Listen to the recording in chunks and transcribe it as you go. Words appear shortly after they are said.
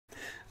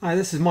Hi,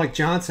 this is Mike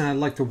Johnson. I'd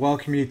like to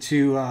welcome you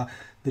to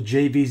the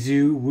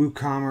JVZoo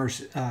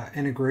WooCommerce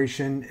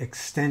integration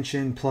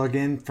extension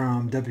plugin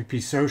from WP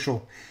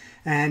Social.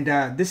 And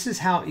this is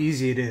how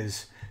easy it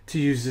is to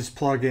use this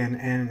plugin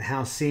and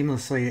how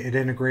seamlessly it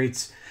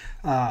integrates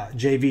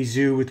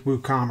JVZoo with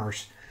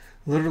WooCommerce.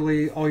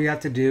 Literally, all you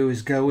have to do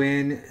is go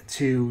in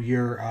to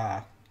your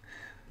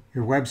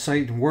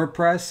website in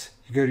WordPress.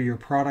 You go to your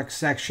product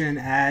section,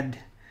 add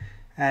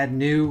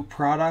new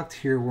product.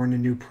 Here we're in the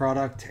new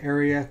product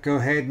area. Go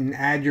ahead and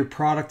add your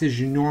product as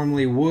you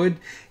normally would.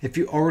 If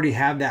you already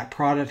have that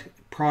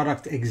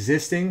product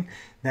existing,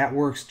 that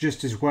works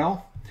just as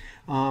well.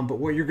 But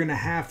what you're going to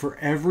have for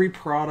every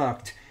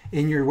product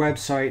in your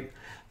website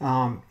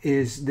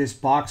is this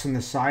box on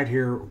the side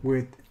here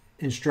with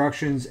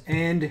instructions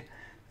and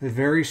a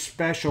very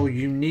special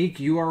unique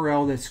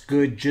URL that's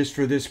good just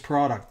for this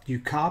product. You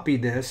copy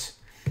this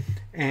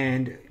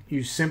and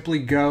you simply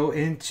go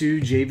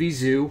into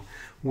JVZoo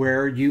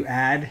where you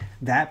add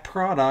that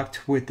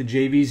product with the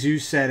JVZoo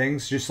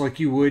settings just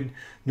like you would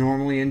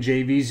normally in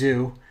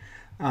JVZoo.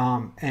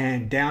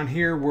 And down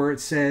here where it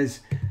says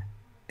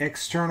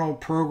external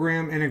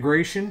program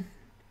integration,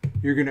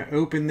 you're going to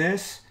open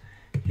this.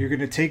 You're going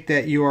to take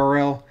that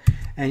URL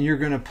and you're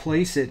going to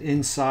place it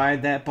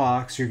inside that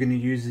box. You're going to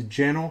use the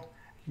general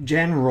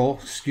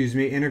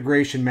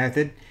integration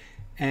method,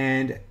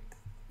 and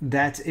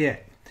that's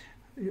it.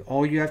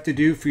 All you have to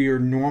do for your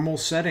normal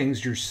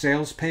settings, your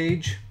sales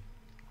page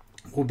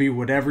will be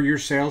whatever your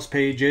sales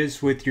page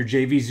is with your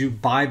JVZoo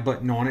buy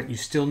button on it. You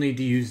still need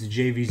to use the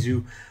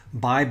JVZoo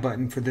buy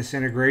button for this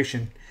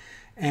integration.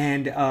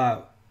 And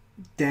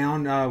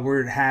down where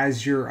it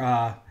has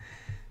your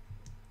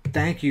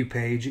thank you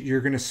page,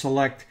 you're going to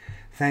select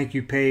thank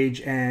you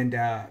page and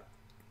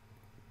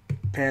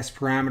pass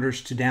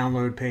parameters to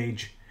download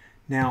page.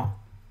 Now,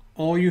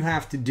 all you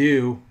have to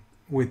do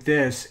with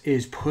this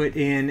is put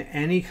in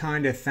any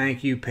kind of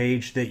thank you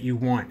page that you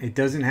want. It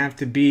doesn't have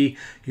to be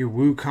your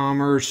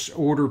WooCommerce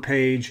order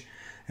page,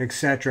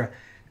 etc.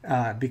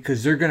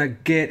 Because they're going to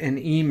get an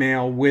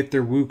email with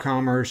their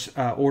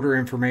WooCommerce order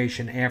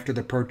information after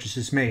the purchase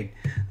is made.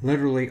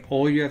 Literally,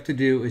 all you have to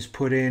do is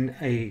put in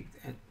a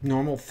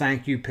normal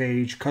thank you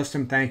page,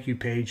 custom thank you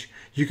page.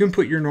 You can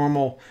put your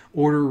normal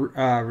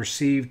order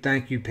received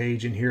thank you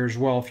page in here as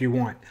well if you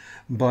want.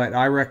 But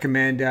I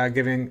recommend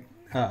giving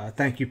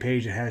thank you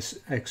page that has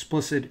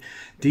explicit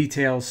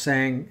details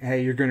saying,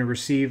 hey, you're going to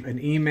receive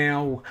an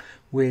email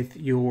with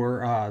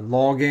your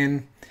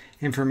login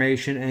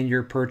information and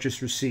your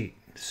purchase receipt.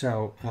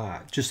 So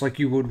just like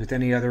you would with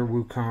any other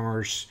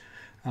WooCommerce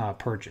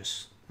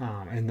purchase.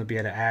 And they'll be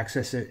able to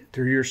access it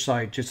through your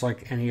site just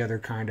like any other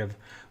kind of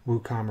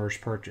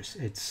WooCommerce purchase.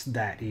 It's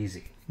that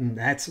easy. And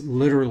that's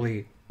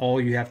literally all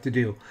you have to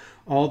do.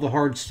 All the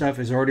hard stuff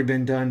has already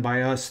been done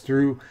by us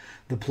through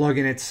the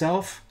plugin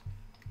itself.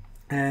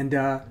 And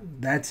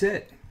that's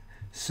it.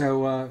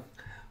 So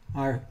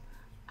I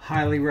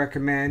highly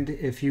recommend,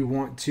 if you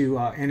want to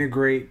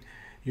integrate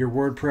your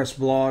WordPress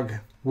blog,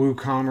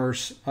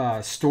 WooCommerce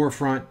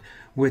storefront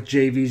with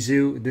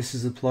JVZoo, this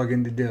is the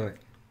plugin to do it.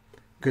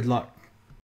 Good luck.